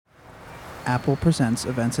Apple presents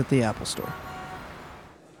events at the Apple Store.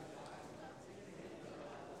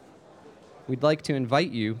 We'd like to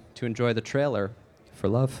invite you to enjoy the trailer for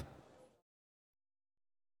Love.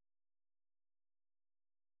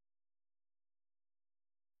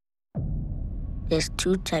 There's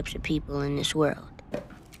two types of people in this world.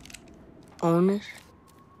 Owners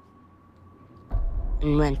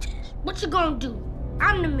and renters. What you gonna do?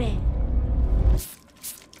 I'm the man.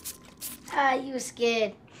 You were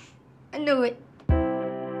scared. I knew it.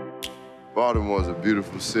 Baltimore's a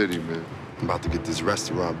beautiful city, man. I'm about to get this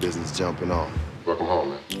restaurant business jumping on. Welcome home,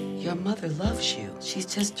 man. Your mother loves you. She's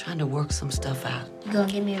just trying to work some stuff out. You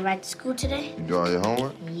gonna give me a ride to school today? You do all your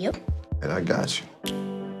homework? Yep. And I got you.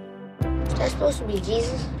 Is that supposed to be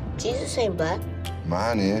Jesus? Jesus ain't black.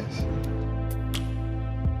 Mine is.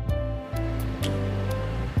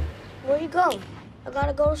 Where you going? I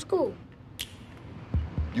gotta go to school.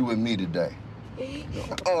 You with me today.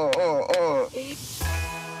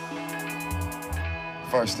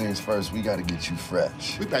 First things first, we gotta get you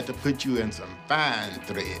fresh. We got to put you in some fine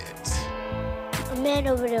threads. A man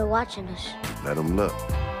over there watching us. Let him look.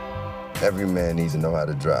 Every man needs to know how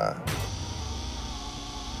to drive.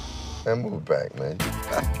 And move back, man.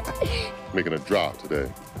 Making a drop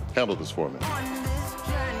today. Handle this for me.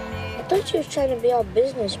 I thought you was trying to be all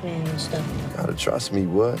businessman and stuff. Gotta trust me,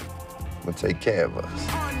 what? I'm gonna take care of us.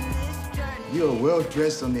 You're well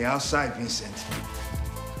dressed on the outside, Vincent.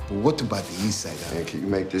 But what about the inside? Man, can you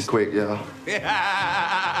make this quick, y'all?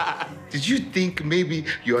 Did you think maybe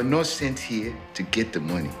you are not sent here to get the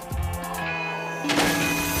money?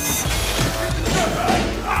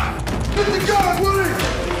 Get the gun, Willie!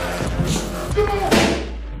 Come on!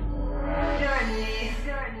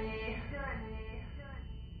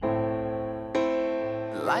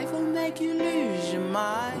 Life will make you lose your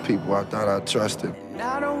mind. People I thought I trusted. And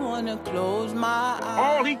I don't wanna close my eyes.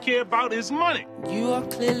 All he care about is money. You are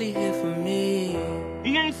clearly here for me.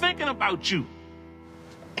 He ain't thinking about you.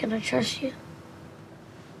 Can I trust you?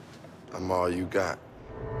 I'm all you got.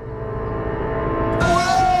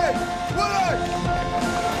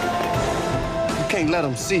 You can't let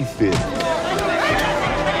them see fit.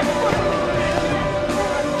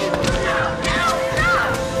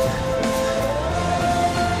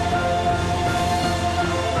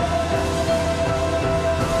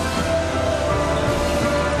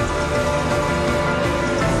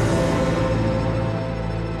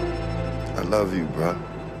 I love you, bro.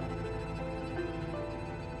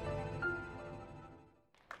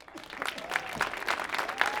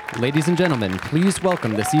 Ladies and gentlemen, please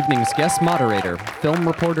welcome this evening's guest moderator, film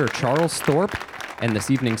reporter Charles Thorpe, and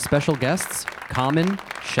this evening's special guests, Common,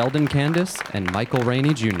 Sheldon Candace, and Michael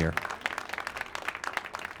Rainey Jr.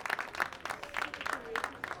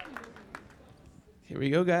 Here we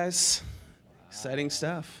go, guys. Exciting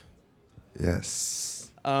stuff. Yes.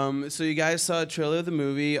 So you guys saw a trailer of the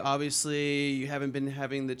movie. Obviously, you haven't been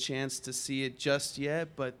having the chance to see it just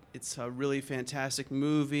yet, but it's a really fantastic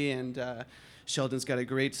movie, and Sheldon's got a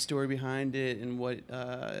great story behind it, and what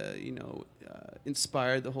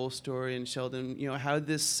inspired the whole story. And Sheldon, how did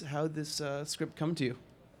this script come to you?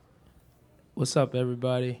 What's up,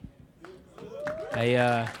 everybody?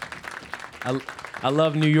 I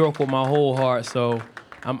love New York with my whole heart, so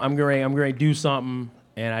I'm going to do something,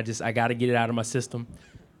 and I got to get it out of my system.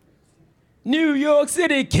 New York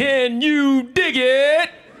City, can you dig it?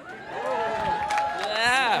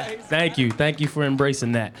 Yeah. Thank you for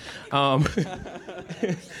embracing that. All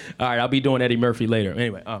right, I'll be doing Eddie Murphy later.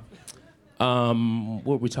 Anyway, what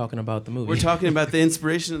were we talking about the movie? We're talking about the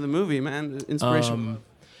inspiration of the movie, man. The inspiration.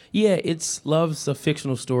 Yeah, Love's a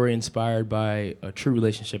fictional story inspired by a true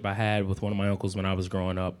relationship I had with one of my uncles when I was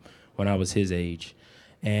growing up, when I was his age.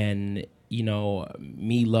 And,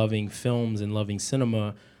 me loving films and loving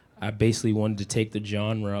cinema, I basically wanted to take the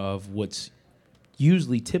genre of what's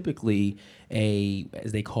typically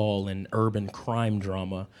as they call, an urban crime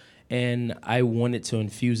drama, and I wanted to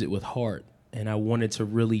infuse it with heart, and I wanted to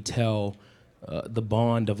really tell the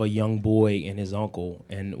bond of a young boy and his uncle,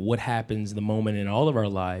 and what happens the moment in all of our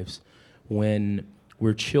lives when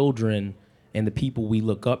we're children and the people we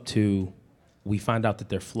look up to, we find out that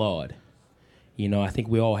they're flawed. I think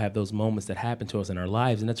we all have those moments that happen to us in our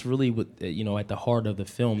lives, and that's really what, at the heart of the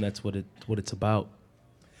film, that's what it's about.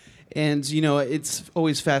 And, it's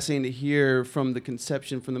always fascinating to hear from the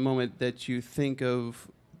conception, from the moment that you think of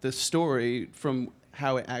the story, from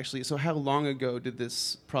how it actually... So how long ago did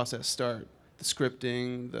this process start? The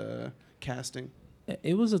scripting, the casting?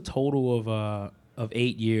 It was a total of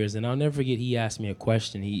 8 years, and I'll never forget, he asked me a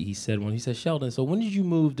question. He said, Sheldon, so when did you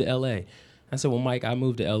move to L.A.? I said, well, Mike, I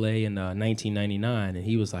moved to L.A. in 1999, and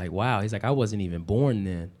he was like, wow. He's like, I wasn't even born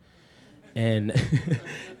then. And,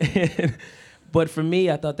 but for me,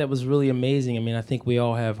 I thought that was really amazing. I mean, I think we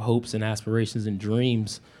all have hopes and aspirations and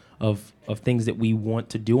dreams of things that we want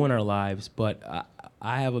to do in our lives, but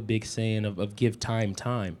I have a big saying of give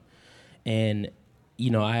time. And,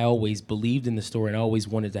 you know, I always believed in the story and I always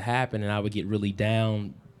wanted to happen, and I would get really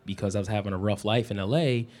down because I was having a rough life in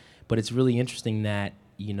LA. But it's really interesting that,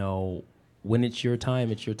 you know, when it's your time,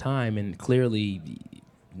 and clearly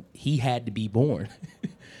he had to be born.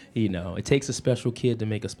 You know, it takes a special kid to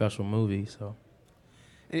make a special movie, so.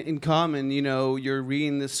 In Common, you know, you're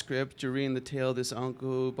reading the script, you're reading the tale of this uncle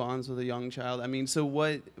who bonds with a young child. I mean, so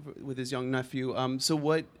what, with his young nephew, so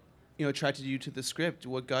what, you know, attracted you to the script?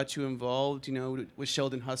 What got you involved? You know, was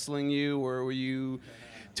Sheldon hustling you, or were you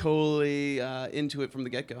totally into it from the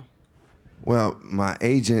get-go? Well, my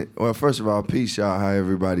agent, well, first of all, peace, y'all. How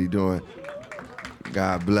everybody doing?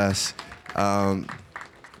 God bless.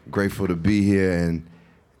 Grateful to be here.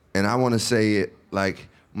 And I want to say it, like,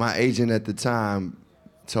 my agent at the time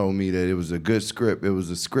told me that it was a good script. It was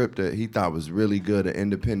a script that he thought was really good, an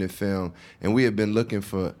independent film. And we had been looking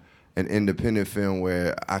for an independent film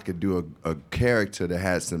where I could do a character that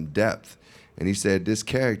had some depth. And he said, this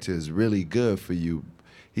character is really good for you.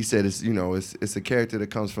 He said, it's, you know, it's a character that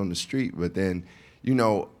comes from the street. But then, you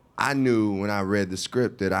know, I knew when I read the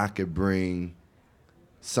script that I could bring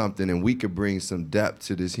something and we could bring some depth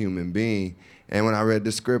to this human being. And when I read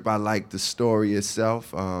the script, I liked the story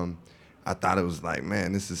itself. I thought it was like,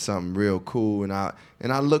 man, this is something real cool. And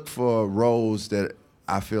I look for roles that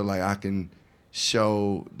I feel like I can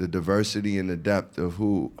show the diversity and the depth of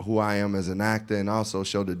who I am as an actor, and also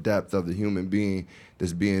show the depth of the human being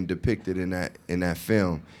that's being depicted in that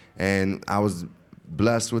film. And I was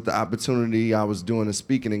blessed with the opportunity. I was doing a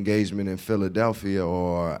speaking engagement in Philadelphia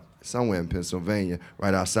or somewhere in Pennsylvania,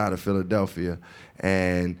 right outside of Philadelphia.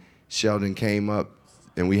 And Sheldon came up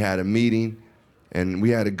and we had a meeting and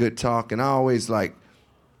we had a good talk. And I always like,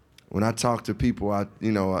 when I talk to people,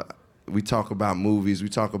 we talk about movies, we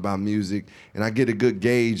talk about music, and I get a good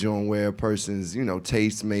gauge on where a person's, you know,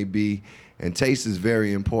 taste may be. And taste is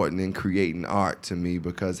very important in creating art to me,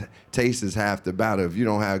 because taste is half the battle. If you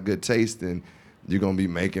don't have good taste, then you're gonna be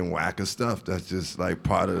making whacker stuff. That's just like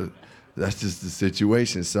that's just the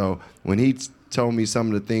situation. So when he told me some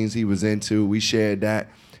of the things he was into, we shared that.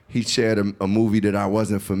 He shared a movie that I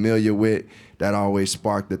wasn't familiar with that always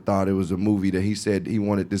sparked the thought. It was a movie that he said he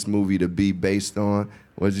wanted this movie to be based on.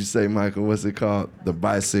 What'd you say, Michael? What's it called? The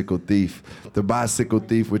Bicycle Thief. The Bicycle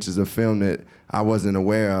Thief, which is a film that I wasn't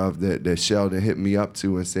aware of, that Sheldon hit me up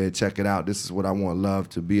to and said, check it out. This is what I want love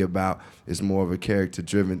to be about. It's more of a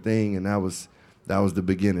character-driven thing, and that was the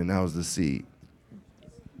beginning. That was the seed.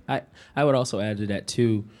 I would also add to that,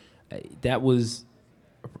 too. That was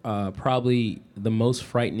probably the most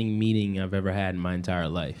frightening meeting I've ever had in my entire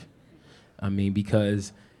life. I mean,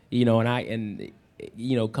 because, you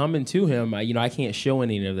know, coming to him, I can't show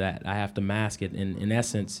any of that. I have to mask it. And in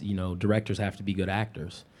essence, you know, directors have to be good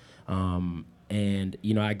actors. And,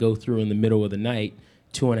 you know, I go through in the middle of the night,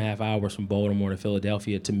 2.5 hours from Baltimore to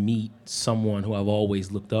Philadelphia to meet someone who I've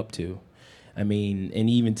always looked up to. I mean, and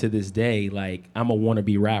even to this day, like, I'm a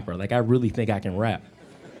wannabe rapper. Like, I really think I can rap.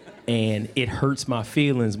 And it hurts my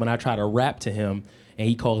feelings when I try to rap to him and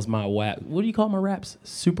he calls my whack. What do you call my raps?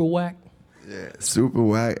 Super whack? Yeah, super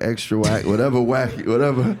whack, extra whack,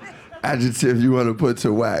 whatever adjective you want to put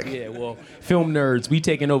to whack. Yeah, well, film nerds, we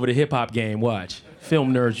taking over the hip hop game. Watch,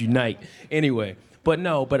 film nerds unite. Anyway, but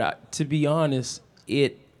to be honest, to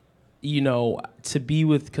be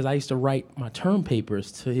with, because I used to write my term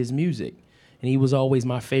papers to his music, and he was always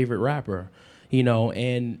my favorite rapper, you know,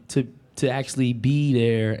 and to actually be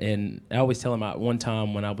there. And I always tell him, one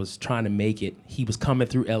time when I was trying to make it, he was coming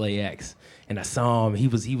through LAX. And I saw him, he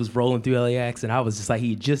was rolling through LAX, and I was just like,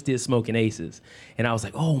 he just did Smoking Aces. And I was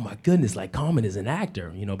like, oh my goodness, like Common is an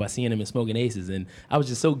actor, you know, by seeing him in Smoking Aces. And I was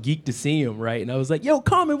just so geeked to see him, right? And I was like, yo,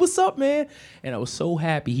 Common, what's up, man? And I was so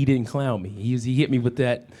happy he didn't clown me. He hit me with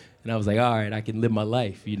that, and I was like, all right, I can live my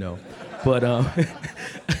life, you know. But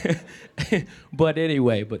but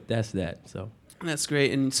anyway, but that's that, so. That's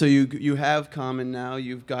great. And so you have Common now.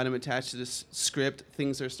 You've got him attached to this script.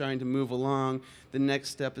 Things are starting to move along. The next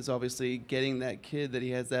step is obviously getting that kid that he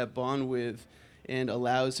has that bond with and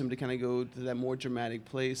allows him to kind of go to that more dramatic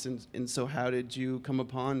place. And so how did you come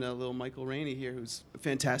upon little Michael Rainey here, who's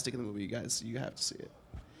fantastic in the movie, you guys? You have to see it.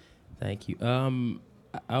 Thank you. I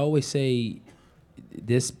always say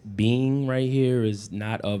this being right here is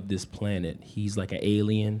not of this planet. He's like an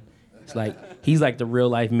alien. It's like he's like the real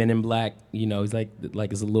life Men in Black, you know. He's like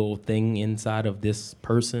it's a little thing inside of this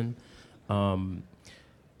person.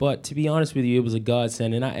 But to be honest with you, it was a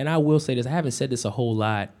godsend. And I will say this. I haven't said this a whole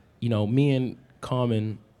lot me and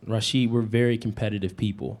Common, Rashid, we're very competitive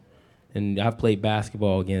people. And I've played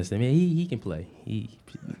basketball against him. He can play.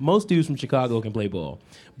 Most dudes from Chicago can play ball.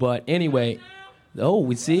 But anyway,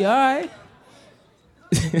 we see, all right.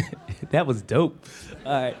 That was dope.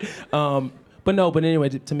 All right. But anyway,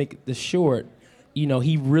 to make this short,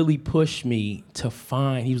 he really pushed me to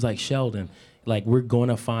find, he was like, Sheldon, like, we're going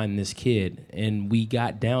to find this kid. And we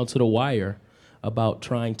got down to the wire about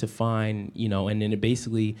trying to find, and then it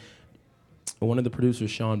basically, one of the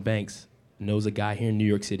producers, Sean Banks, knows a guy here in New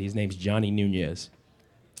York City. His name's Johnny Nunez.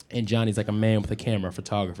 And Johnny's like a man with a camera, a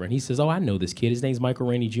photographer. And he says, I know this kid. His name's Michael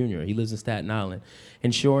Rainey Jr. He lives in Staten Island.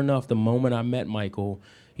 And sure enough, the moment I met Michael,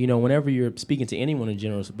 whenever you're speaking to anyone in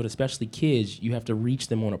general, but especially kids, you have to reach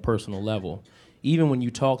them on a personal level. Even when you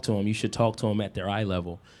talk to them, you should talk to them at their eye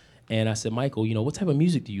level. And I said, Michael, what type of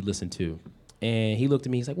music do you listen to? And he looked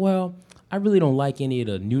at me, he's like, well, I really don't like any of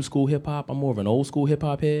the new school hip hop. I'm more of an old school hip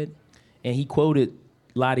hop head. And he quoted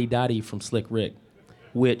Lottie Dottie from Slick Rick,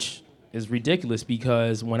 which is ridiculous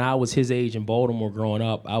because when I was his age in Baltimore growing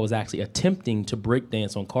up, I was actually attempting to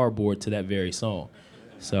breakdance on cardboard to that very song.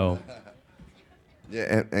 So.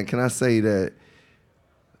 Yeah, and can I say that,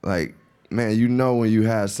 like, man, when you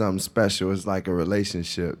have something special, it's like a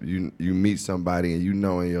relationship. You meet somebody and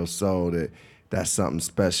in your soul that that's something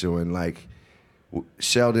special. And like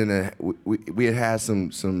Sheldon, we had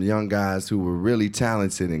some young guys who were really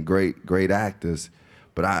talented and great actors.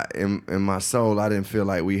 But in my soul, I didn't feel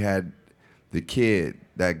like we had the kid,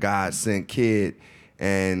 that God-sent kid.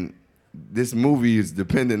 And this movie is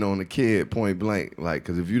dependent on the kid, point blank. Like,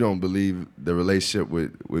 because if you don't believe the relationship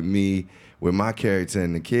with me, with my character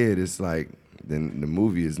and the kid, it's like, then the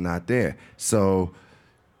movie is not there. So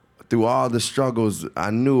through all the struggles,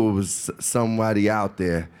 I knew it was somebody out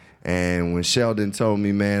there. And when Sheldon told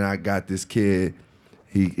me, man, I got this kid,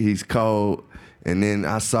 he's cold. And then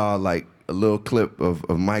I saw like a little clip of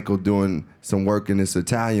Michael doing some work in this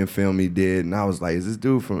Italian film he did, and I was like, is this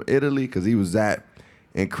dude from Italy? Because he was that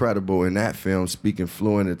incredible in that film, speaking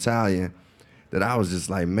fluent Italian, that I was just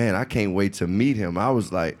like, man, I can't wait to meet him. I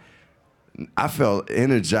was like, I felt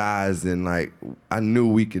energized and like I knew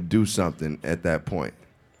we could do something at that point.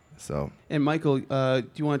 So. And Michael, do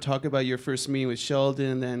you want to talk about your first meeting with Sheldon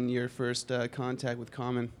and then your first contact with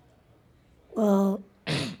Common? Well,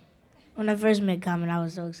 when I first met Common, I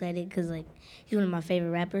was so excited because like he's one of my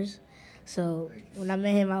favorite rappers. So when I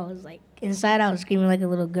met him, I was like, inside I was screaming like a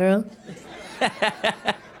little girl,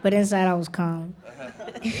 but inside I was calm.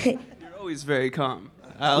 You're always very calm.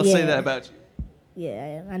 I'll say that about you.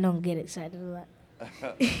 Yeah, I don't get excited a lot.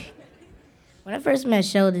 When I first met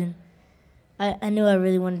Sheldon, I knew I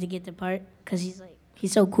really wanted to get the part because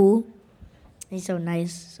he's so cool, he's so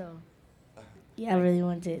nice. So yeah, I really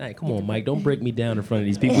wanted to. Hey, come on, Mike, don't break me down in front of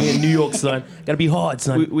these people. We're in New York, son. Gotta be hard,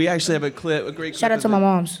 son. We actually have a great clip. Shout out to my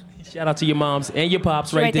moms. Shout out to your moms and your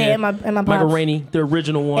pops right there. And my pops. Michael Rainey, the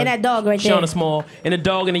original one. And that dog right there. Shauna Small. And the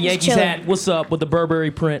dog in the Yankees hat. What's up with the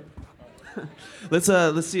Burberry print? Let's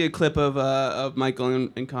see a clip of Michael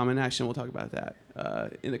in Common action. We'll talk about that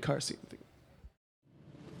in the car seat.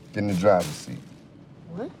 Get in the driver's seat.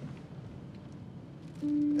 What?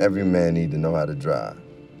 Every man need to know how to drive.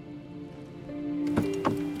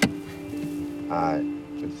 All right,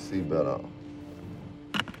 put your seatbelt on.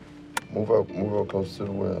 Move up close to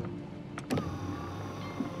the wheel.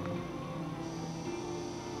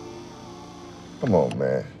 Come on,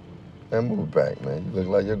 man. Man, move back, man. You look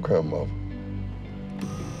like your grandmother.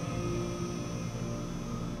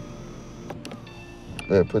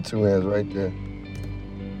 There, put two hands right there.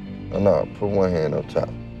 Oh, no, put one hand on top.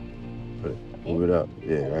 Move it up.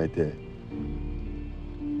 Yeah, right there.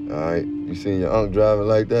 All right, you seen your uncle driving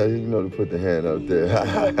like that? You know to put the hand up there.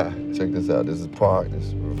 Check this out. This is park, this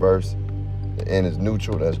is reverse. The end is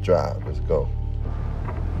neutral, that's drive. Let's go.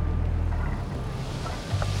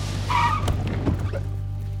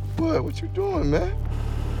 What you doing, man?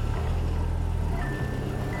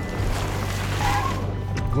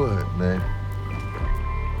 Good, man.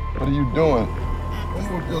 What are you doing?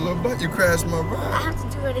 Move your little butt, you crashed my ride. I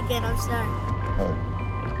have to do it again, I'm sorry.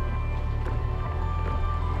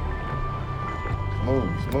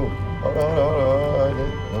 Smooth. Hold on.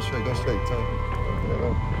 Go straight, Tony.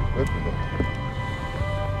 Whip it.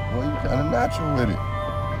 Boy, you kind of natural with it.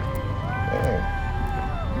 Man,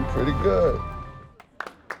 you pretty good.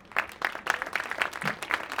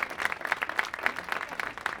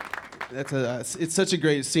 It's such a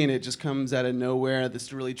great scene. It just comes out of nowhere,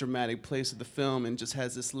 this really dramatic place of the film, and just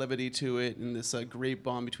has this levity to it and this great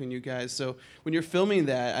bond between you guys. So when you're filming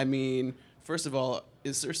that, I mean, First of all,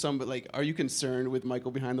 is there some, are you concerned with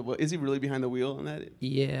Michael behind the wheel? Is he really behind the wheel on that?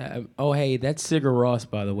 Yeah. Oh, hey, that's Sigur Rós,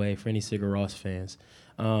 by the way, for any Sigur Rós fans.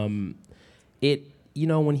 When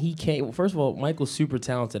he came, well, first of all, Michael's super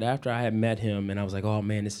talented. After I had met him and I was like, oh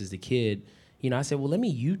man, this is the kid. I said, well, let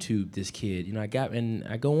me YouTube this kid. I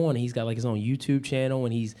go on, and he's got like his own YouTube channel,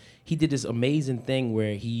 and he did this amazing thing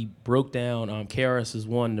where he broke down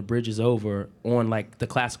KRS-One, The Bridge Is Over, on like the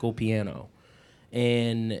classical piano.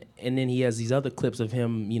 And then he has these other clips of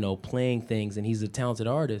him, playing things, and he's a talented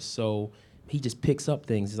artist, so he just picks up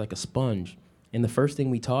things. He's like a sponge. And the first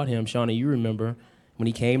thing we taught him, Shauna, you remember, when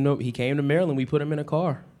he came to Maryland, we put him in a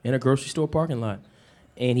car in a grocery store parking lot,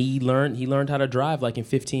 and he learned how to drive like in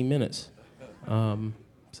 15 minutes.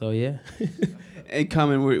 So yeah. And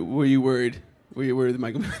Common, were you worried? Were you worried that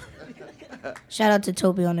Michael? Shout out to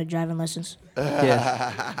Toby on the driving lessons.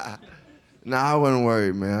 Yeah. No, I wasn't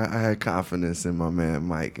worried, man. I had confidence in my man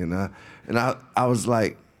Mike, and I was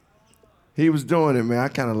like, he was doing it, man. I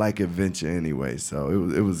kind of like adventure anyway, so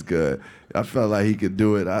it was good. I felt like he could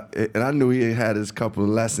do it, and I knew he had his couple of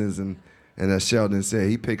lessons, and as Sheldon said,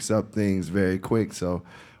 he picks up things very quick. So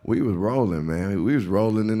we was rolling, man. We was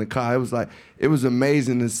rolling in the car. It was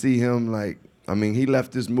amazing to see him. He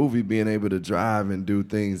left this movie being able to drive and do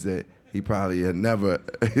things that he probably had never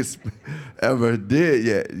ever did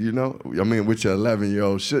yet, which an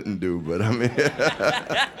 11-year-old shouldn't do, but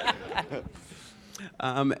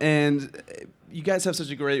and you guys have such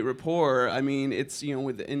a great rapport. It's,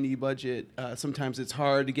 with the indie budget, sometimes it's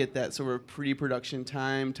hard to get that sort of pre-production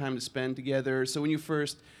time to spend together. So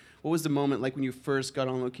what was the moment like when you first got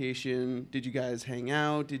on location? Did you guys hang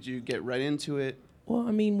out? Did you get right into it? Well,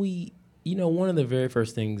 one of the very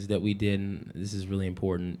first things that we did, and this is really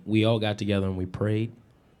important, we all got together and we prayed,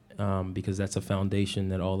 because that's a foundation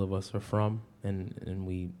that all of us are from, and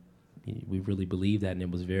we really believe that, and it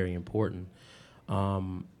was very important.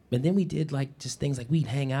 And then we did just things like we'd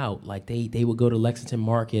hang out, they would go to Lexington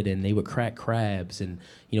Market and they would crack crabs, and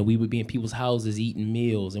we would be in people's houses eating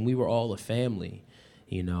meals, and we were all a family,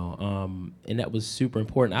 and that was super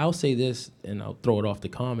important. I'll say this, and I'll throw it off to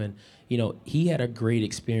Common. He had a great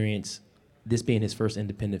experience, this being his first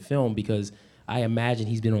independent film, because I imagine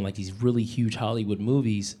he's been on these really huge Hollywood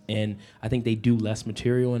movies, and I think they do less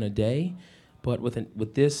material in a day. But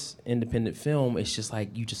with this independent film, it's just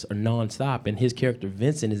you just are nonstop, and his character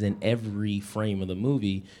Vincent is in every frame of the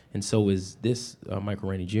movie, and so is this Michael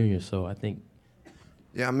Rainey Jr. So I think.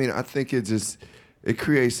 Yeah, I think it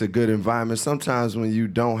creates a good environment. Sometimes when you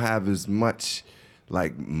don't have as much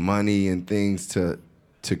money and things to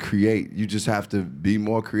create, you just have to be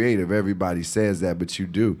more creative. Everybody says that, but you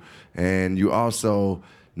do, and you also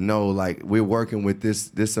know we're working with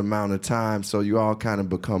this amount of time, so you all kind of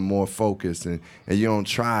become more focused, and you don't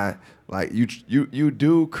try you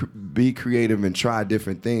do be creative and try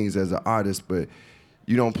different things as an artist, but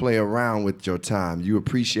you don't play around with your time. You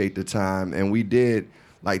appreciate the time, and we did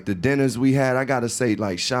the dinners we had. I gotta say,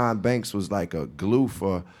 Sean Banks was a glue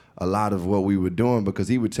for a lot of what we were doing, because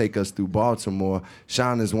he would take us through Baltimore.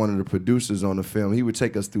 Sean is one of the producers on the film. He would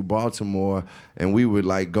take us through Baltimore, and we would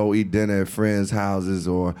go eat dinner at friends' houses,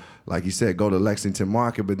 or like you said, go to Lexington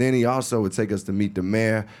Market. But then he also would take us to meet the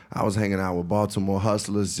mayor. I was hanging out with Baltimore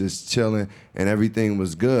hustlers, just chilling, and everything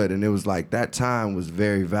was good. And it was that time was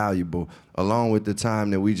very valuable, along with the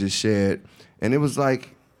time that we just shared. And it was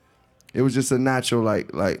it was just a natural,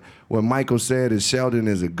 what Michael said is Sheldon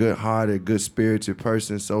is a good-hearted, good-spirited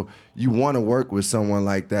person, so you want to work with someone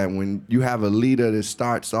like that. When you have a leader that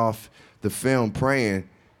starts off the film praying,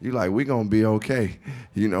 you're we're going to be okay.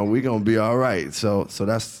 We're going to be all right. So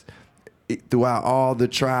that's throughout all the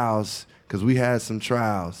trials, because we had some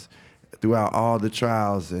trials, throughout all the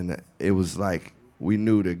trials, and it was we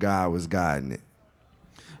knew that God was guiding it.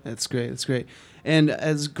 That's great. That's great. And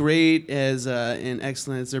as great as and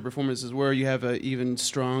excellent as their performances were, you have an even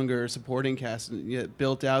stronger supporting cast. You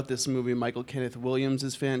built out this movie. Michael Kenneth Williams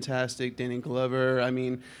is fantastic. Danny Glover.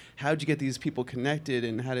 How did you get these people connected,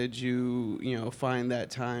 and how did you, find that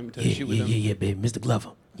time to shoot with them? Yeah, baby, Mr.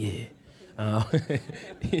 Glover. Yeah.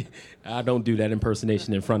 I don't do that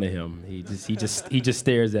impersonation in front of him. He just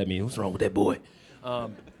stares at me. What's wrong with that boy?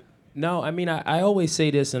 No, I always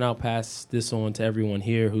say this, and I'll pass this on to everyone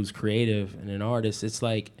here who's creative and an artist. It's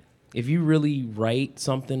if you really write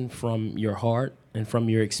something from your heart and from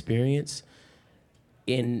your experience,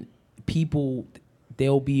 and people,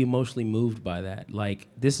 they'll be emotionally moved by that.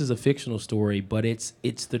 This is a fictional story, but it's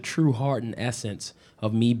the true heart and essence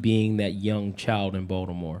of me being that young child in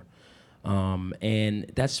Baltimore. And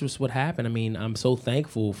that's just what happened. I'm so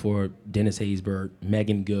thankful for Dennis Haysbert,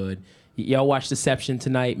 Megan Good. Y'all watch Deception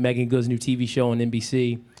tonight, Megan Good's new TV show on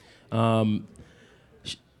NBC. And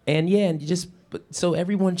yeah, and so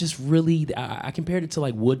everyone just really, I compared it to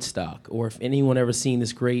like Woodstock, or if anyone ever seen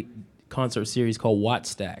this great concert series called Watt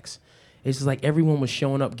Stacks. It's just like everyone was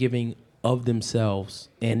showing up giving of themselves,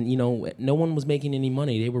 and no one was making any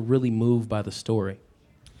money. They were really moved by the story.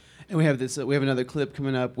 And we have another clip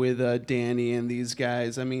coming up with Danny and these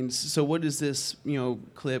guys. I mean, so what is this,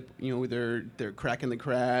 clip? They're cracking the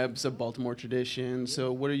crabs, a Baltimore tradition.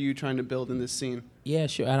 So what are you trying to build in this scene? Yeah,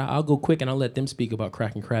 sure. I'll go quick and I'll let them speak about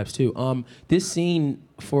cracking crabs too. This scene,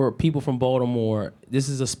 for people from Baltimore, this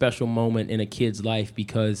is a special moment in a kid's life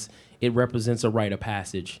because it represents a rite of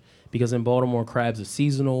passage. Because in Baltimore, crabs are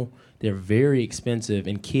seasonal, they're very expensive,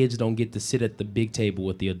 and kids don't get to sit at the big table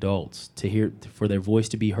with the adults for their voice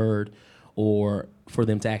to be heard, or for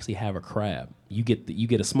them to actually have a crab. You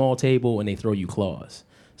get a small table and they throw you claws.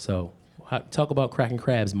 So talk about cracking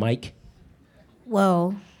crabs, Mike.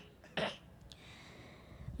 Well,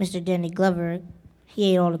 Mr. Danny Glover,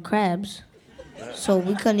 he ate all the crabs, so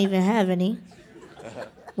we couldn't even have any.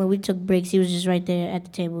 When we took breaks, he was just right there at the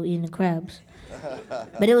table eating the crabs.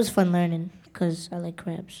 But it was fun learning because I like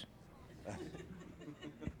crabs.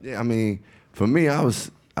 Yeah, I mean, for me, I was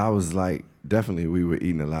like, definitely we were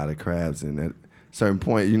eating a lot of crabs, and at a certain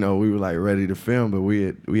point, we were like ready to film, but we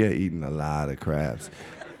had eaten a lot of crabs,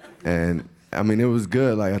 and I mean, it was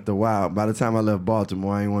good. Like after a while, by the time I left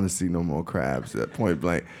Baltimore, I didn't want to see no more crabs at point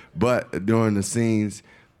blank. But during the scenes,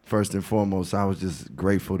 first and foremost, I was just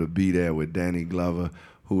grateful to be there with Danny Glover,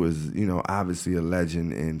 who is, obviously a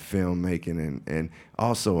legend in filmmaking and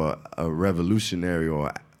also a revolutionary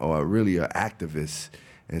or really an activist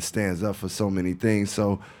and stands up for so many things.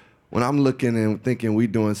 So when I'm looking and thinking we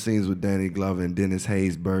doing scenes with Danny Glover and Dennis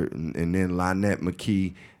Haysbert and then Lynette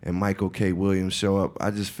McKee and Michael K. Williams show up,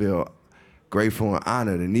 I just feel grateful and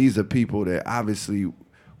honored. And these are people that obviously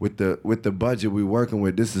with the budget we're working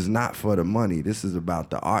with, this is not for the money. This is about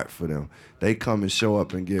the art for them. They come and show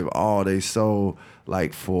up and give all they soul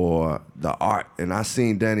like for the art. And I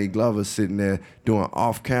seen Danny Glover sitting there doing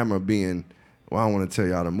off camera being, well, I don't want to tell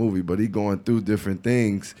y'all the movie, but he going through different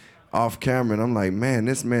things off camera. And I'm like, man,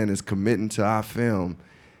 this man is committing to our film.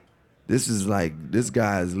 This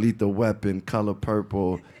guy is Lethal Weapon, Color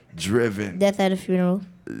Purple, driven. Death at a Funeral.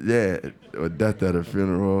 Yeah, or Death at a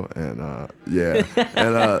Funeral, and Death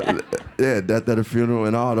at a Funeral,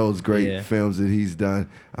 and all those great films that he's done.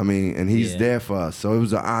 I mean, and he's there for us. So it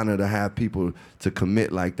was an honor to have people to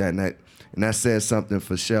commit like that, and that says something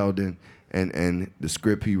for Sheldon and the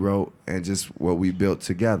script he wrote and just what we built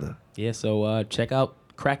together. Yeah, so check out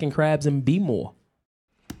Cracking Crabs and Be More.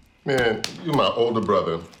 Man, you're my older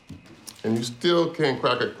brother, and you still can't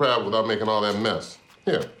crack a crab without making all that mess.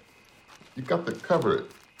 Here, you got to cover it.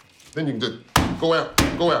 Then you can just go after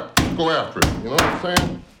it. You know what I'm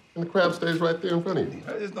saying? And the crab stays right there in front of you.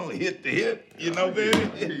 I just don't hit the hit, baby.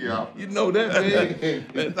 Yeah. You know that, baby.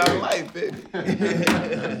 That's our life, baby.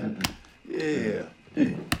 Yeah.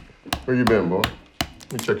 Where you been, boy?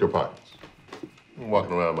 Let me check your pockets. I'm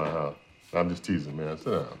walking around my house. I'm just teasing, man.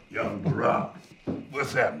 Sit down. Young Barack,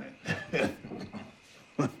 what's happening?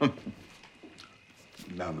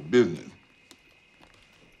 Down to business.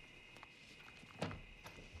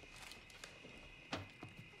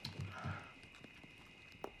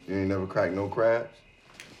 You ain't never cracked no crabs?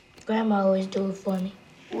 Grandma always do it for me.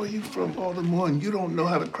 Boy, you from Baltimore and you don't know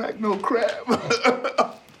how to crack no crab.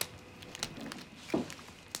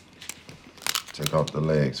 Take off the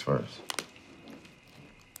legs first.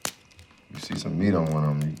 You see some meat on one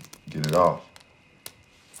of them, you get it off.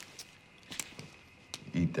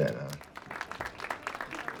 Eat that, huh?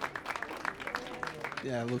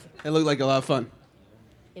 Yeah, it looked like a lot of fun.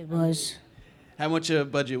 It was. How much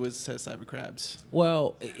budget was set aside for crabs?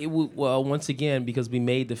 Well, once again, because we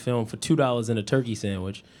made the film for $2 and a turkey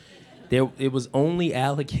sandwich, it was only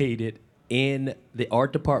allocated in the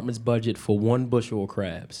art department's budget for 1 bushel of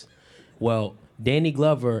crabs. Well, Danny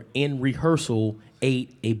Glover in rehearsal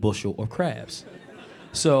ate a bushel of crabs.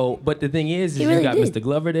 So, but the thing is really you got did. Mr.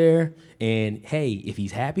 Glover there, and hey, if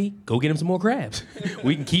he's happy, go get him some more crabs.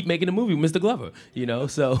 We can keep making a movie with Mr. Glover,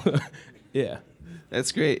 so yeah.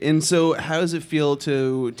 That's great. And so how does it feel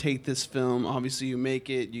to take this film? Obviously, you make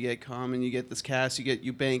it, you get Common, you get this cast,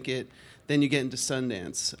 you bank it, then you get into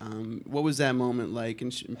Sundance. What was that moment like in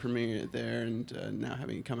premiering it there and now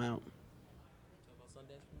having it come out?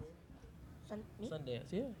 Sundance,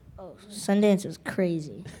 yeah. Oh, Sundance was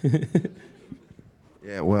crazy.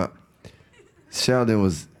 Yeah, well, I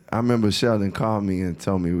remember Sheldon called me and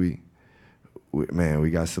told me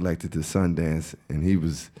we got selected to Sundance, and he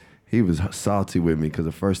was salty with me because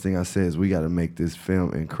the first thing I said is we got to make this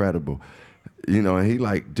film incredible. you know, and he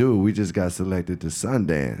like, dude, we just got selected to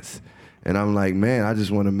Sundance. And I'm like, man, I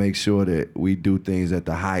just want to make sure that we do things at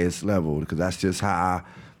the highest level, because that's just how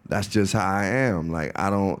I am. Like, I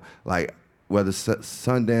don't, like, whether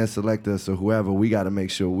Sundance select us or whoever, we got to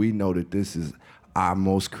make sure we know that this is our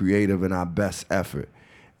most creative and our best effort.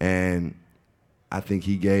 And I think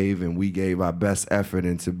he gave and we gave our best effort,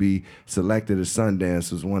 and to be selected at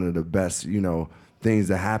Sundance was one of the best, you know, things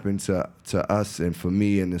that happened to us and for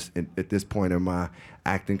me at this point in my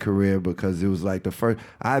acting career, because it was like the first,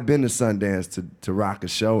 I had been to Sundance to rock a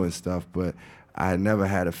show and stuff, but I had never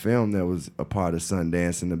had a film that was a part of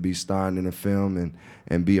Sundance, and to be starring in a film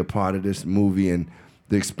and be a part of this movie, and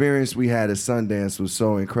the experience we had at Sundance was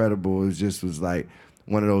so incredible. It just was like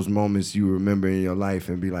one of those moments you remember in your life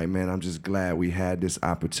and be like, man, I'm just glad we had this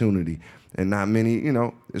opportunity. And not many, you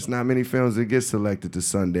know, it's not many films that get selected to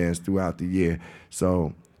Sundance throughout the year.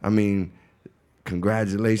 So, I mean,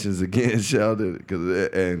 congratulations again, Sheldon,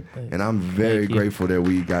 and I'm very grateful that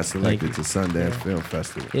we got selected to Sundance Film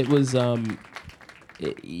Festival. It was,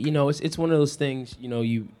 you know, it's one of those things, you know,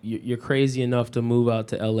 you're crazy enough to move out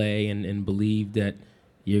to LA and believe that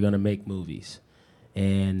you're gonna make movies.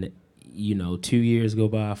 And, you know, 2 years go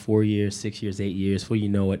by, 4 years, 6 years, 8 years, before you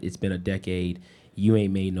know it, it's been a decade, you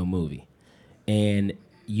ain't made no movie. And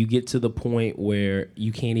you get to the point where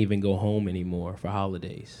you can't even go home anymore for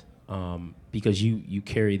holidays, because you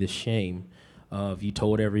carry the shame of, you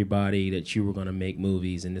told everybody that you were gonna make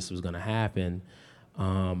movies and this was gonna happen.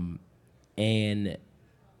 And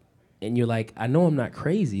you're like, I know I'm not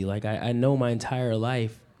crazy. Like, I know my entire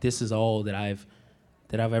life, this is all that I've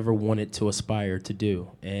ever wanted to aspire to do.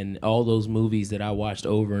 And all those movies that I watched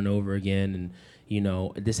over and over again, and, you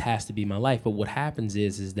know, this has to be my life. But what happens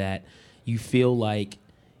is that you feel like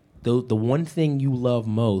the one thing you love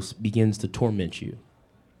most begins to torment you.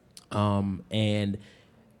 And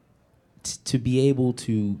to be able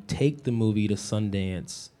to take the movie to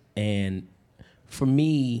Sundance, and for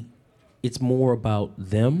me, it's more about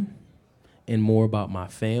them and more about my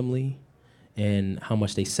family and how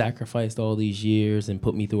much they sacrificed all these years and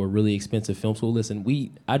put me through a really expensive film school. Listen,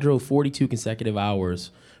 I drove 42 consecutive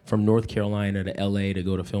hours from North Carolina to LA to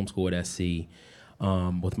go to film school at SC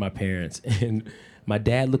with my parents. And my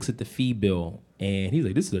dad looks at the fee bill and he's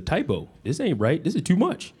like, this is a typo. This ain't right. This is too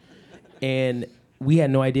much. And we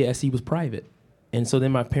had no idea SC was private. And so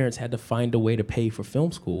then my parents had to find a way to pay for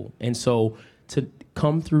film school. And so to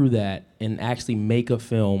come through that and actually make a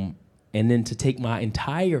film, and then to take my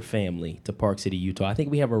entire family to Park City, Utah. I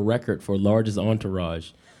think we have a record for largest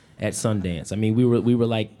entourage at Sundance. I mean, we were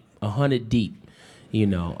like 100 deep, you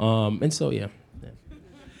know. And so, yeah.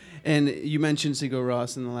 And you mentioned Sigur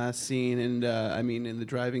Rós in the last scene, and I mean, in the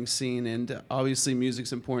driving scene, and obviously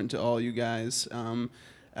music's important to all you guys.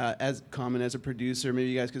 As Common, as a producer, maybe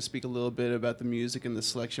you guys could speak a little bit about the music and the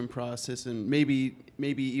selection process, and maybe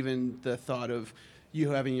even the thought of you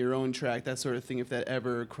having your own track, that sort of thing, if that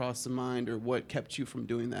ever crossed the mind, or what kept you from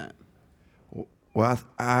doing that? Well,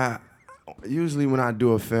 I usually when I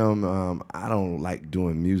do a film, I don't like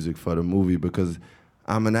doing music for the movie, because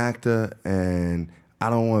I'm an actor and I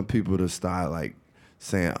don't want people to start like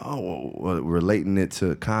saying, oh, well, relating it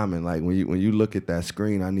to Common. Like when you look at that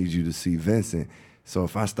screen, I need you to see Vincent. So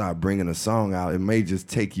if I start bringing a song out, it may just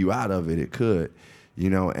take you out of it. It could, you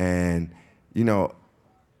know, and you know,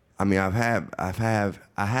 I mean, I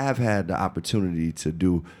have had the opportunity to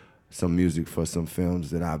do some music for some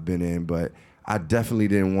films that I've been in, but I definitely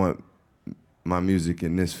didn't want my music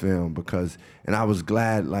in this film, because, and I was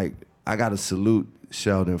glad, like, I got to salute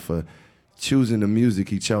Sheldon for choosing the music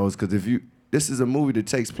he chose, because this is a movie that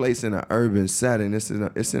takes place in an urban setting. It's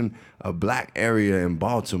in a black area in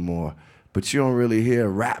Baltimore, but you don't really hear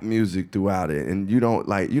rap music throughout it, and you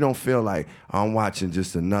don't feel like I'm watching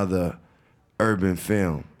just another urban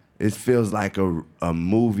film. It feels like a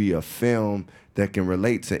movie, a film that can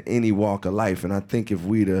relate to any walk of life. And I think if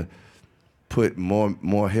we'd have put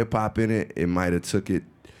more hip hop in it, it might have took it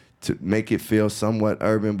to make it feel somewhat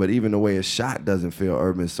urban, but even the way it's shot doesn't feel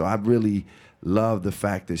urban. So I really love the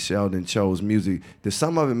fact that Sheldon chose music, that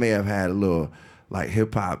some of it may have had a little like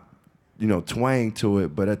hip hop, you know, twang to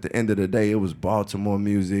it, but at the end of the day, it was Baltimore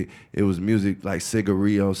music. It was music like Sigur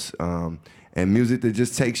Rós, and music that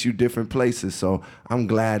just takes you different places. So I'm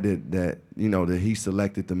glad that you know, that he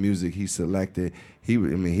selected the music he selected. I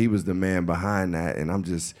mean, he was the man behind that, and I'm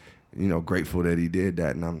just, you know, grateful that he did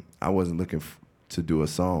that. And I wasn't looking to do a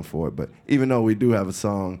song for it, but even though we do have a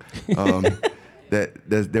song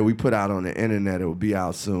that we put out on the internet, it will be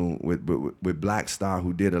out soon with Black Star,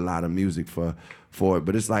 who did a lot of music for it.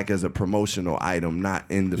 But it's like as a promotional item, not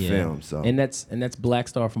in the film. So and that's Black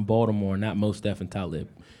Star from Baltimore, not Mos Def and Talib.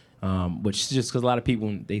 which is just because a lot of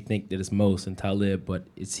people, they think that it's Mos and Talib, but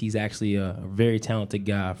he's actually a very talented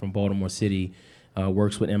guy from Baltimore City,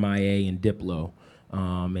 works with MIA and Diplo.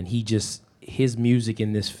 And his music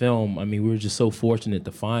in this film, I mean, we were just so fortunate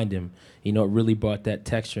to find him. You know, it really brought that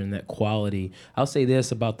texture and that quality. I'll say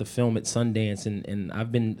this about the film at Sundance, and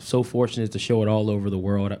I've been so fortunate to show it all over the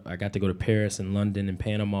world. I got to go to Paris and London and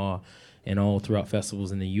Panama and all throughout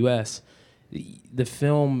festivals in the U.S. The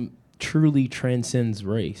film truly transcends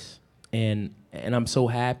race. And I'm so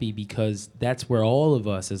happy because that's where all of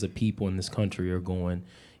us as a people in this country are going.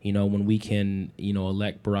 You know, when we can,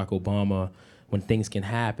 elect Barack Obama, when things can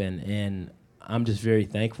happen. And I'm just very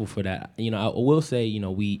thankful for that. You know, I will say,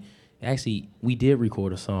 we did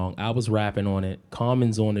record a song. I was rapping on it.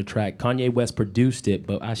 Common's on the track. Kanye West produced it,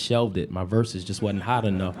 but I shelved it. My verses just wasn't hot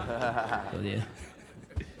enough. So, yeah.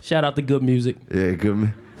 Shout out to Good Music. Yeah,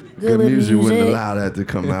 good music wouldn't allow that to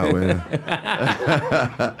come out with.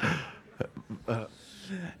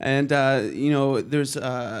 And there's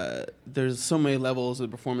so many levels of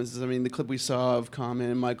performances. I mean, the clip we saw of Common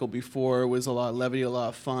and Michael before was a lot of levity, a lot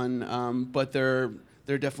of fun. But there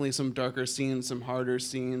are definitely some darker scenes, some harder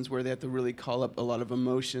scenes where they have to really call up a lot of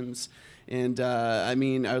emotions. And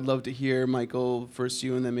I'd love to hear, Michael, first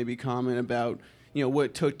you, and then maybe Common about what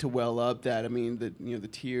it took to well up that. I mean, the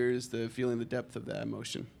tears, the feeling, the depth of that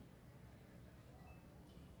emotion.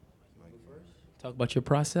 Talk about your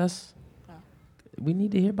process. We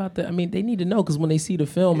need to hear about that. I mean, they need to know because when they see the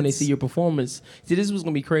film and they see your performance, see, this was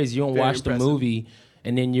gonna be crazy. You're gonna watch impressive. The movie,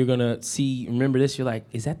 and then you're gonna remember this. You're like,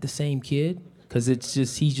 is that the same kid? Because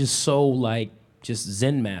he's just so just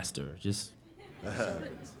Zen master, just.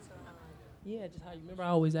 Yeah, just how you remember. I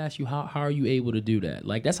always ask you how are you able to do that?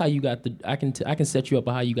 Like that's how you got I can set you up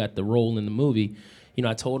on how you got the role in the movie.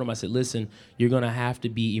 I told him, I said, listen, you're gonna have to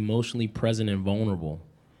be emotionally present and vulnerable,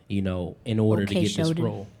 in order to get this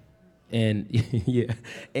role. And yeah,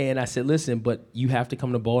 and I said, listen, but you have to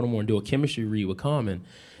come to Baltimore and do a chemistry read with Common.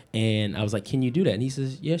 And I was like, can you do that? And he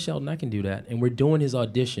says, yeah, Sheldon, I can do that. And we're doing his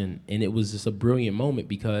audition, and it was just a brilliant moment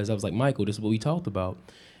because I was like, Michael, this is what we talked about.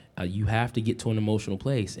 You have to get to an emotional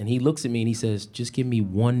place. And he looks at me and he says, just give me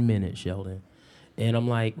 1 minute, Sheldon. And I'm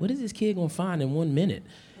like, what is this kid gonna find in 1 minute?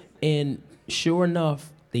 And sure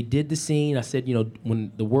enough, they did the scene. I said,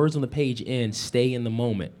 when the words on the page end, stay in the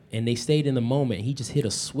moment. And they stayed in the moment. He just hit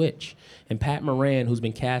a switch. And Pat Moran, who's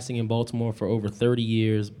been casting in Baltimore for over 30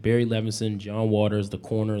 years, Barry Levinson, John Waters, The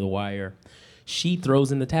Corner, The Wire, she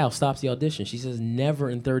throws in the towel, stops the audition. She says never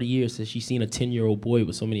in 30 years has she seen a 10-year-old boy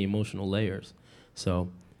with so many emotional layers. So,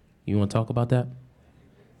 you want to talk about that?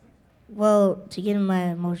 Well, to get in my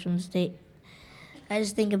emotional state, I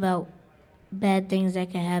just think about bad things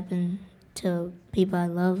that can happen to people I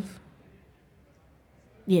love.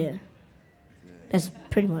 Yeah. That's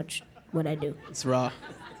pretty much what I do. It's raw.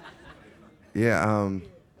 Yeah,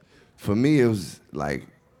 for me it was like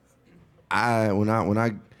when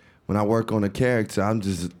I work on a character, I'm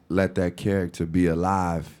just let that character be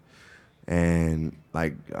alive, and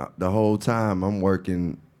the whole time I'm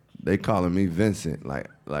working, they calling me Vincent, like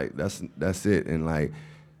that's it, and I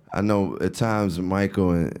know at times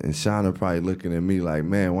Michael and Shauna probably looking at me like,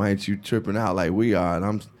 man, why ain't you tripping out like we are? And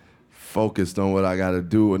I'm focused on what I gotta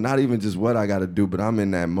do, or not even just what I gotta do, but I'm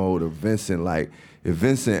in that mode of Vincent. Like, if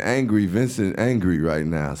Vincent angry right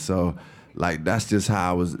now. So, that's just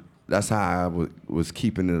how I was. That's how I was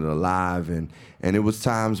keeping it alive, and it was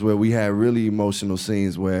times where we had really emotional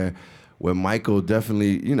scenes where Michael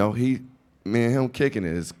definitely, me and him kicking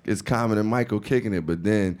it. It's Common and Michael kicking it, but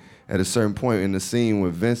then at a certain point in the scene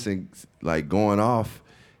with Vincent going off,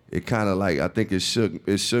 it kind of I think it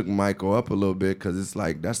shook Michael up a little bit because it's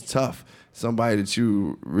that's tough. Somebody that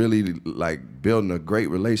you really building a great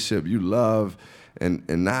relationship, you love, and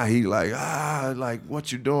now he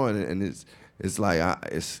what you doing? And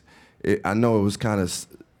I know it was kind of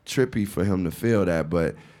trippy for him to feel that,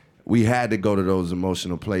 but we had to go to those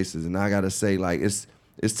emotional places. And I gotta say,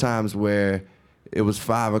 it's times where it was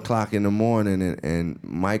 5 o'clock in the morning and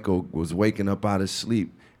Michael was waking up out of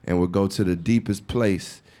sleep and would go to the deepest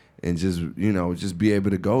place and just be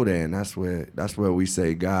able to go there. And that's where we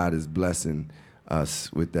say God is blessing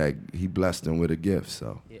us with that. He blessed him with a gift.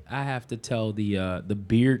 So I have to tell the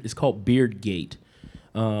beard. It's called Beard Gate,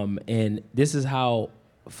 and this is how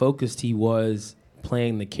focused he was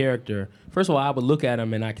playing the character. First of all, I would look at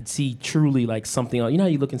him and I could see truly something. You know how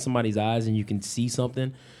you look in somebody's eyes and you can see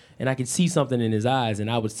something. And I could see something in his eyes,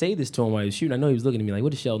 and I would say this to him while he was shooting. I know he was looking at me like,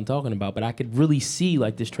 what is Sheldon talking about? But I could really see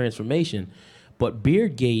this transformation. But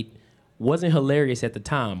Beardgate wasn't hilarious at the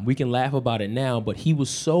time. We can laugh about it now, but he was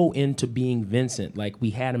so into being Vincent. Like,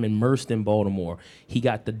 we had him immersed in Baltimore. He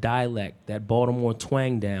got the dialect, that Baltimore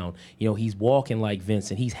twang down. You know, he's walking like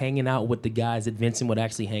Vincent. He's hanging out with the guys that Vincent would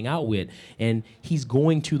actually hang out with. And he's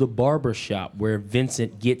going to the barber shop where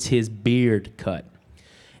Vincent gets his beard cut.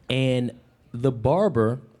 And the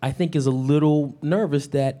barber, I think, is a little nervous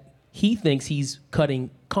that he thinks he's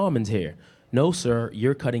cutting Common's hair. No, sir,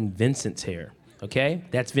 you're cutting Vincent's hair. Okay,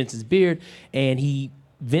 that's Vincent's beard, and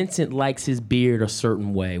Vincent likes his beard a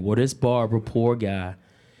certain way. Well, this barber, poor guy,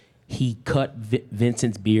 he cut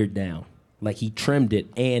Vincent's beard down, like he trimmed it,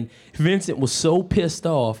 and Vincent was so pissed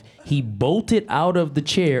off, he bolted out of the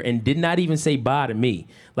chair and did not even say bye to me.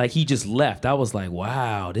 Like, he just left. I was like,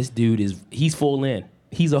 wow, this dude he's full in.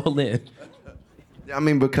 He's all in. I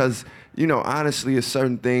mean, because, you know, honestly, it's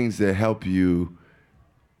certain things that help you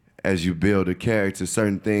as you build a character,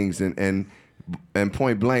 certain things, and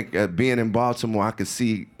point blank, being in Baltimore, I could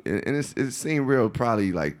see, and it seemed real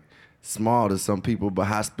probably like small to some people, but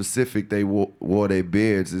how specific they wore their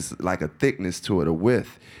beards. It's like a thickness to it, a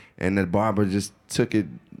width. And the barber just took it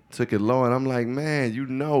low, and I'm like, man,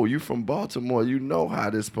 you from Baltimore, you know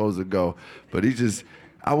how this supposed to go. But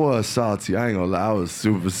I was salty, I ain't gonna lie, I was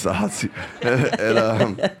super salty.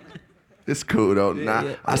 And it's cool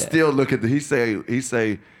though. I still look at he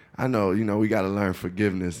say, I know, you know, we got to learn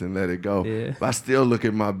forgiveness and let it go. Yeah. But I still look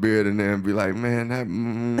at my beard and then be like, man, that.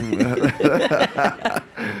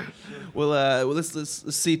 Well,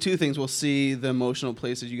 let's see two things. We'll see the emotional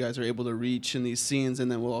places you guys are able to reach in these scenes,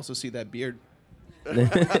 and then we'll also see that beard.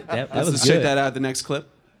 Let's check that out. The next clip.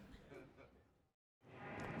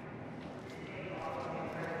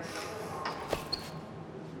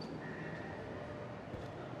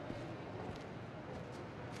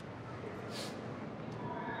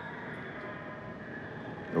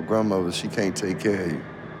 Your grandmother, she can't take care of you.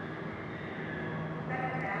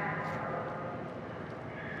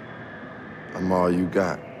 I'm all you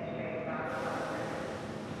got.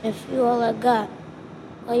 If you all I got,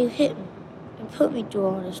 why you hit me and put me through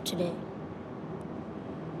all this today?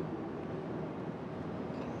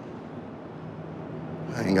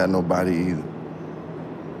 I ain't got nobody either.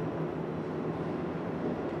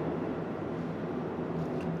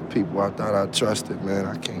 People I thought I trusted, man,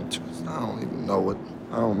 I can't trust. I don't even know what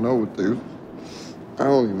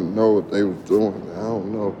they was doing. I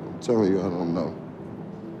don't know. I'm telling you, I don't know.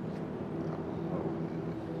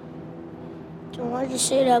 So why'd you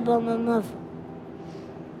say that about my mother?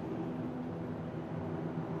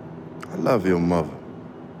 I love your mother.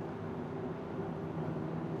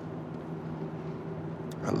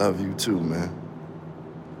 I love you too, man.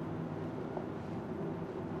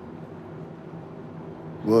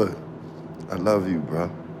 Wood, I love you,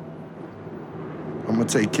 bro. I'm gonna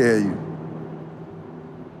take care of you.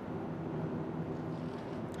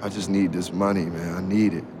 I just need this money, man. I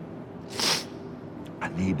need it. I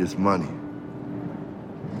need this money.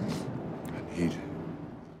 I need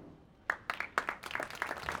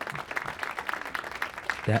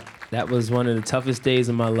it. That was one of the toughest days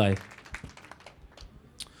of my life.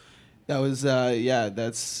 That was,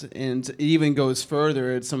 and it even goes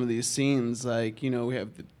further at some of these scenes, like, you know, we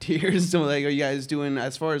have the tears. So, like, are you guys doing,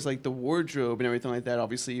 as far as, like, the wardrobe and everything like that,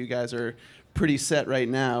 obviously you guys are pretty set right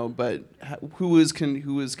now, but who is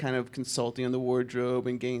kind of consulting on the wardrobe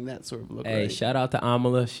and getting that sort of look Hey, right? shout out to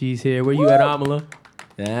Amala. She's here. Where you at, Amala?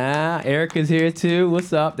 Erica's here, too.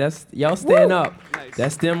 What's up? Y'all stand up. Nice.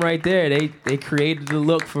 That's them right there. They created the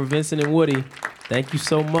look for Vincent and Woody. Thank you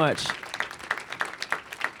so much.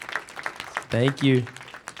 Thank you.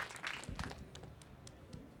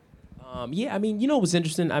 I mean, you know what's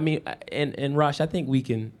interesting? I mean, and Rosh, I think we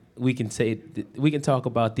can talk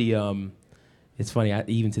about the. It's funny.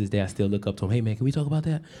 Even to this day, I still look up to him. Hey, man, can we talk about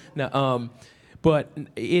that? No. But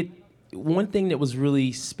one thing that was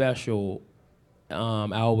really special,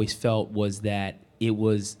 I always felt was that it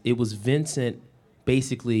was Vincent.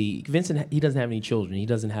 Basically, Vincent, he doesn't have any children. He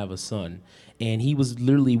doesn't have a son. And he was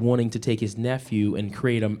literally wanting to take his nephew and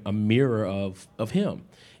create a mirror of him.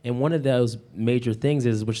 And one of those major things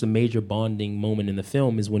which the major bonding moment in the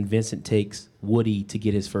film is when Vincent takes Woody to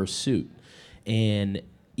get his first suit. And,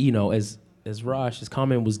 you know, as Raj,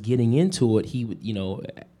 comment was getting into it, he would, you know,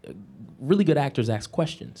 really good actors ask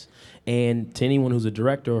questions. And to anyone who's a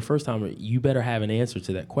director or a first timer, you better have an answer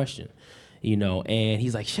to that question. You know, and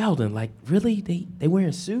he's like, Sheldon, like, really? They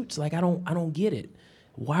wearing suits? Like, I don't get it.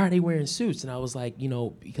 Why are they wearing suits? And I was like, you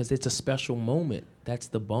know, because it's a special moment. That's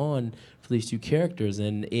the bond for these two characters.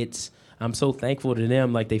 And I'm so thankful to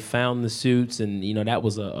them. Like, they found the suits, and that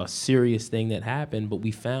was a serious thing that happened, but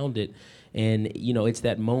we found it. And it's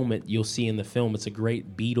that moment you'll see in the film. It's a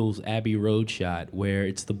great Beatles Abbey Road shot where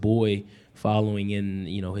it's the boy following in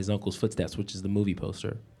his uncle's footsteps, which is the movie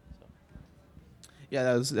poster. Yeah,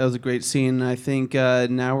 that was a great scene. I think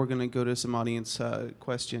now we're gonna go to some audience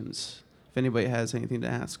questions. If anybody has anything to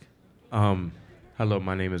ask. Hello,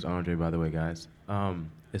 my name is Andre, by the way, guys.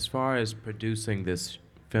 As far as producing this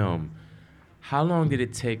film, how long did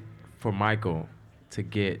it take for Michael to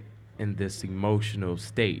get in this emotional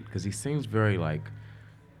state? Because he seems very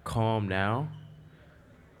calm now,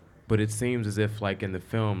 but it seems as if in the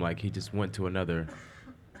film he just went to another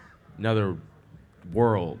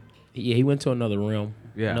world. Yeah, he went to another realm,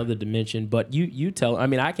 another dimension. But you tell. I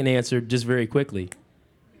mean, I can answer just very quickly.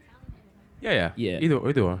 Yeah. Either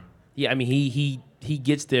or. Yeah, I mean, he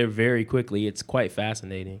gets there very quickly. It's quite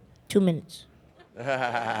fascinating. 2 minutes.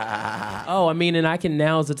 Oh, I mean, and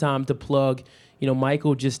now's the time to plug.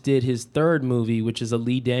 Michael just did his third movie, which is a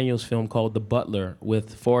Lee Daniels film called The Butler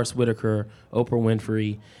with Forrest Whitaker, Oprah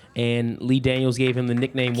Winfrey, and Lee Daniels gave him the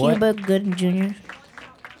nickname what? Cuba Gooding Jr.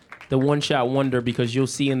 The one-shot wonder, because you'll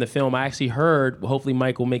see in the film, I actually heard, hopefully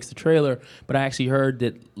Michael makes the trailer, but I actually heard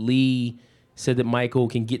that Lee said that Michael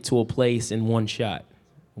can get to a place in one shot.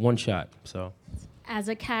 So. As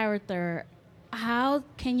a character, how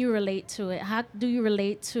can you relate to it? How do you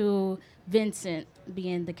relate to Vincent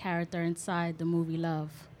being the character inside the movie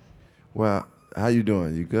Love? Well, how you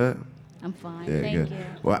doing? You good? I'm fine, Yeah, thank good. you.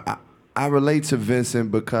 Well, I relate to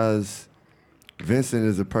Vincent because Vincent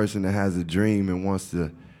is a person that has a dream and wants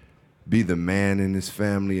to be the man in his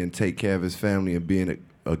family and take care of his family and being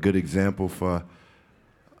a good example for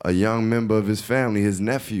a young member of his family, his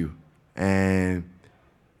nephew. And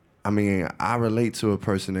I mean, I relate to a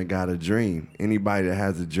person that got a dream. Anybody that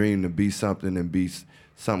has a dream to be something and be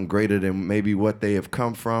something greater than maybe what they have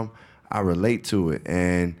come from, I relate to it.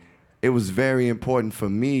 And it was very important for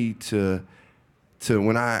me to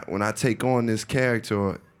when I take on this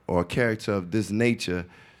character or a character of this nature,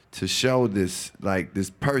 to show this this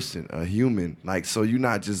person, a human. So you're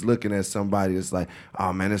not just looking at somebody that's like,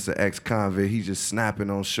 oh man, it's an ex-convict, he's just snapping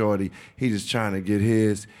on shorty, he's just trying to get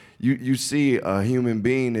his. You see a human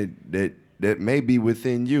being that may be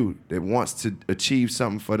within you, that wants to achieve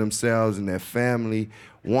something for themselves and their family,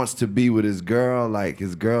 wants to be with his girl,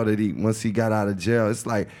 his girl that once he got out of jail. It's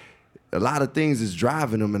a lot of things is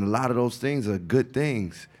driving him, and a lot of those things are good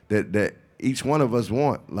things that each one of us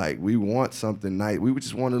want. We want something nice. We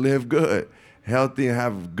just want to live good, healthy, and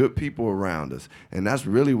have good people around us. And that's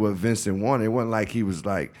really what Vincent wanted. It wasn't like he was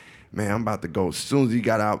like, man, I'm about to go. As soon as he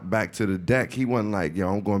got out back to the deck, he wasn't like,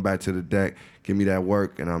 yo, I'm going back to the deck, give me that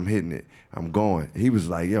work, and I'm hitting it. I'm going. He was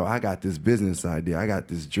like, yo, I got this business idea. I got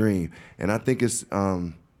this dream. And I think it's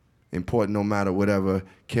important, no matter whatever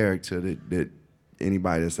character that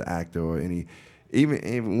anybody that's an actor or even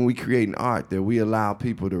when we create an art, that we allow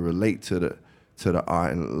people to relate to the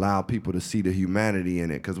art and allow people to see the humanity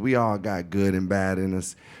in it. Because we all got good and bad in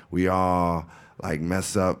us. We all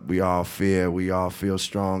mess up. We all fear. We all feel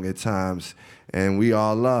strong at times. And we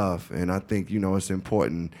all love. And I think, it's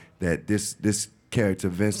important that this character,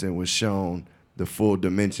 Vincent, was shown the full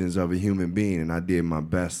dimensions of a human being. And I did my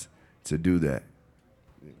best to do that.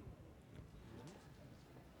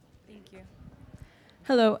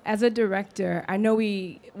 Hello, as a director, I know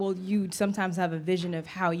you sometimes have a vision of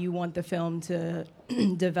how you want the film to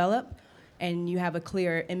develop, and you have a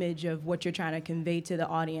clear image of what you're trying to convey to the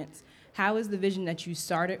audience. How is the vision that you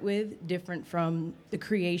started with different from the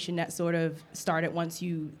creation that sort of started once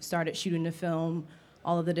you started shooting the film,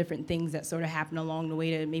 all of the different things that sort of happened along the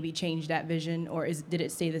way to maybe change that vision, or did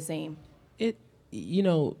it stay the same?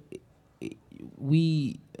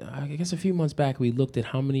 I guess a few months back, we looked at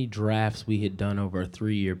how many drafts we had done over a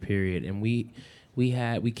 3-year period, and we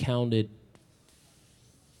counted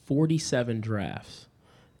 47 drafts.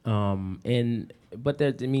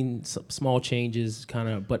 But small changes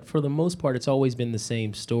but for the most part, it's always been the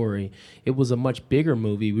same story. It was a much bigger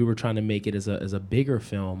movie. We were trying to make it as a bigger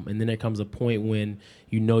film, and then there comes a point when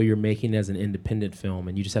you're making it as an independent film,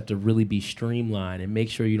 and you just have to really be streamlined and make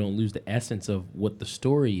sure you don't lose the essence of what the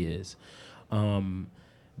story is.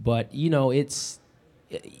 But it's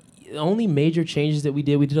the only major changes that we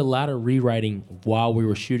did a lot of rewriting while we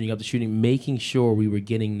were shooting, making sure we were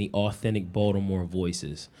getting the authentic Baltimore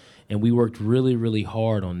voices. And we worked really, really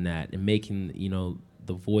hard on that and making,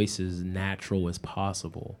 the voices natural as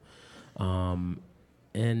possible.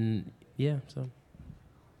 And yeah, so.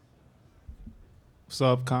 What's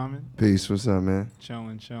up, Common? Peace, what's up, man?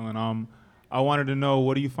 Chilling. I wanted to know,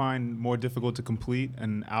 what do you find more difficult to complete,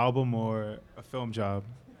 an album or a film job?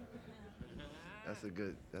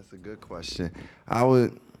 That's a good question. I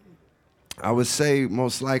would say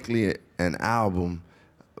most likely an album.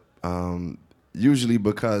 Usually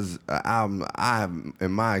because an album,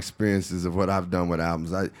 in my experiences of what I've done with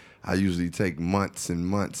albums, I usually take months and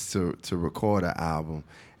months to record an album,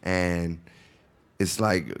 and it's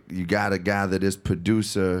like you gotta gather this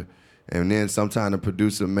producer. And then sometimes the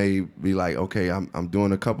producer may be like, okay, I'm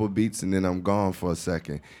doing a couple beats and then I'm gone for a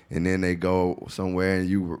second. And then they go somewhere and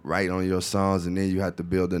you write on your songs and then you have to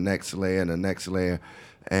build the next layer and the next layer.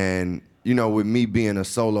 And, you know, with me being a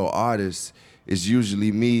solo artist, it's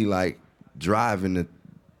usually me like driving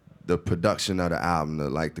the production of the album,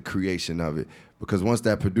 the creation of it. Because once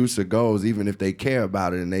that producer goes, even if they care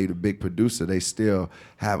about it and they the big producer, they still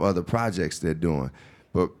have other projects they're doing.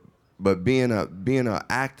 But being an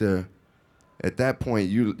actor, at that point,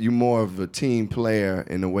 you more of a team player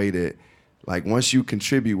in the way that, like, once you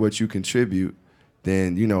contribute what you contribute,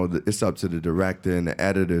 then, you know, it's up to the director and the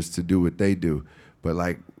editors to do what they do. But,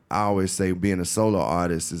 like, I always say being a solo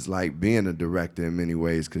artist is like being a director in many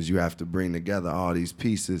ways, because you have to bring together all these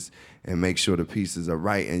pieces and make sure the pieces are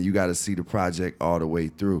right, and you got to see the project all the way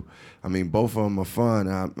through. I mean, both of them are fun.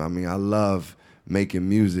 I mean, I love making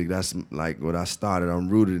music. That's like what I started. I'm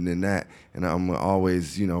rooted in that, and I'm gonna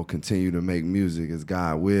always, you know, continue to make music as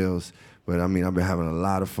God wills. But I mean, I've been having a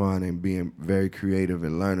lot of fun and being very creative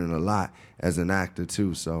and learning a lot as an actor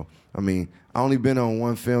too. So I mean, I only been on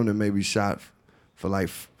one film that maybe shot for like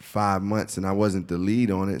 5 months, and I wasn't the lead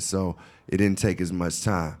on it, so it didn't take as much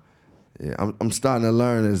time. Yeah, I'm starting to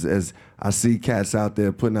learn as I see cats out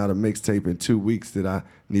there putting out a mixtape in 2 weeks that I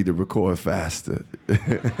need to record faster.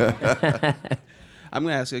 I'm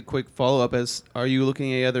going to ask a quick follow-up. Are you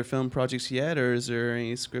looking at other film projects yet, or is there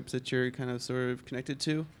any scripts that you're kind of sort of connected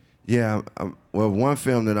to? Yeah, well, one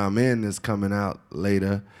film that I'm in is coming out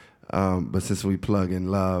later, but since we plug in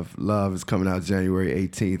Love is coming out January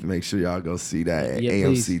 18th. Make sure y'all go see that at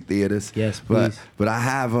AMC Theaters. Yes, please. But I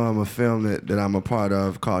have a film that I'm a part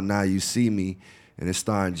of called Now You See Me, and it's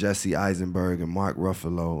starring Jesse Eisenberg and Mark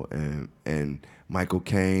Ruffalo and Michael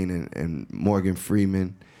Caine and Morgan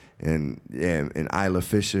Freeman. And Isla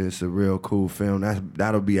Fisher. It's a real cool film.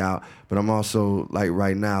 That'll be out. But I'm also, like,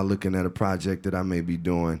 right now looking at a project that I may be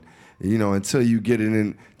doing. You know, until you get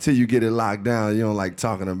it locked down, you don't like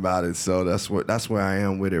talking about it. So that's where I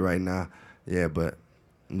am with it right now. Yeah, but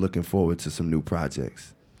I'm looking forward to some new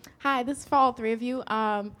projects. Hi, this is for all three of you.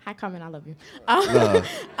 Hi, Carmen, I love you.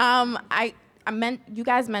 You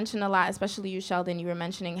guys mentioned a lot, especially you, Sheldon. You were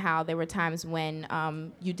mentioning how there were times when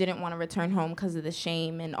you didn't want to return home because of the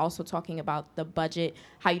shame, and also talking about the budget,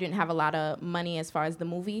 how you didn't have a lot of money as far as the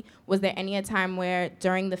movie. Was there any a time where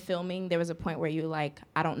during the filming there was a point where you were like,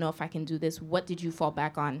 I don't know if I can do this? What did you fall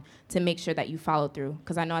back on to make sure that you followed through?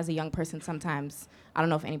 Because I know as a young person sometimes, I don't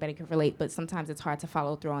know if anybody can relate, but sometimes it's hard to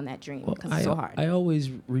follow through on that dream because it's so hard. I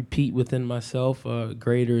always repeat within myself,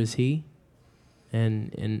 greater is he.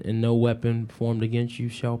 And no weapon formed against you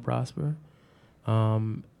shall prosper.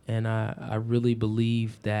 And I really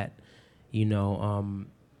believe that, you know,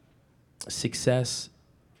 success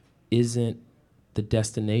isn't the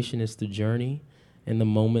destination, it's the journey. And the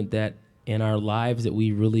moment that in our lives that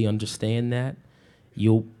we really understand that,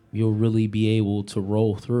 you'll really be able to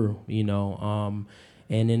roll through, you know.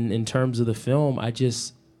 And in terms of the film, I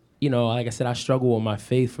just, you know, like I said, I struggled with my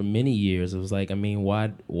faith for many years. It was like, I mean,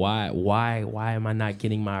 why am I not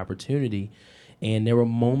getting my opportunity? And there were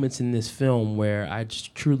moments in this film where I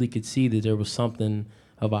just truly could see that there was something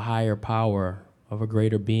of a higher power, of a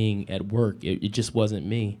greater being at work. It just wasn't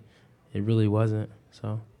me. It really wasn't.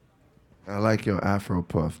 So. I like your Afro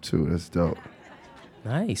puff too. That's dope.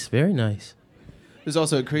 Nice, very nice. There's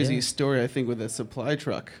also a crazy story, I think, with a supply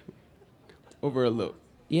truck over a loop.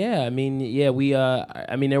 Yeah, I mean,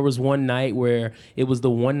 there was one night where it was the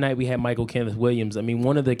one night we had Michael Kenneth Williams. I mean,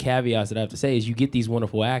 one of the caveats that I have to say is you get these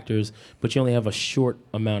wonderful actors, but you only have a short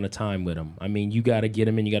amount of time with them. I mean, you got to get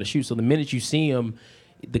them and you got to shoot. So the minute you see them,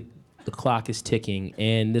 the clock is ticking.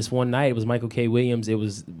 And this one night, it was Michael K. Williams. It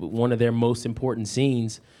was one of their most important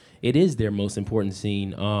scenes. It is their most important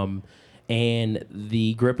scene. And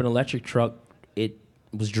the Griffin electric truck, it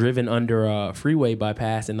was driven under a freeway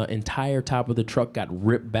bypass, and the entire top of the truck got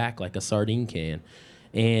ripped back like a sardine can.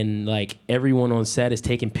 And like everyone on set is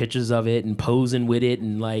taking pictures of it and posing with it,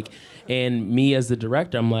 and me as the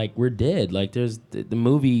director, I'm like, we're dead. Like the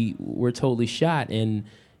movie, we're totally shot. And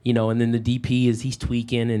you know, and then the DP he's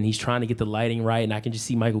tweaking and he's trying to get the lighting right, and I can just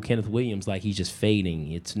see Michael Kenneth Williams like he's just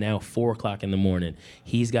fading. It's now 4:00 in the morning.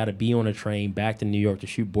 He's got to be on a train back to New York to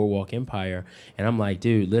shoot Boardwalk Empire, and I'm like,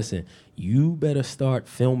 dude, listen, you better start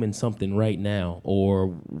filming something right now,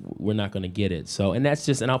 or we're not gonna get it. So, and that's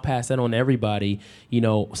just, and I'll pass that on to everybody. You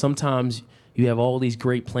know, sometimes you have all these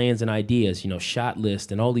great plans and ideas, you know, shot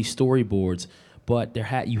list and all these storyboards. But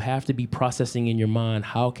you have to be processing in your mind,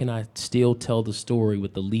 how can I still tell the story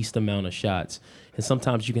with the least amount of shots? And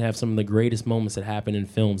sometimes you can have some of the greatest moments that happen in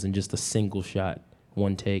films in just a single shot,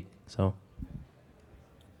 one take. So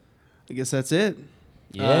I guess that's it.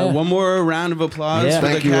 Yeah. One more round of applause for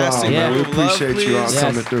Thank the you casting. all, man. We Of Love, appreciate you all please.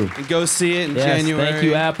 coming through. And go see it in yes, January. thank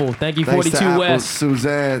you, Apple. Thank you, Thanks 42 to Apple, West.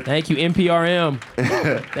 Suzanne. Thank you, NPRM.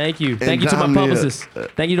 Thank you. Thank you to my Insomnia. publicist.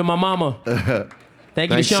 Thank you to my mama.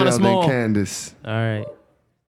 Thank you to Thanks, Shauna Sheldon Small. Candace. All right.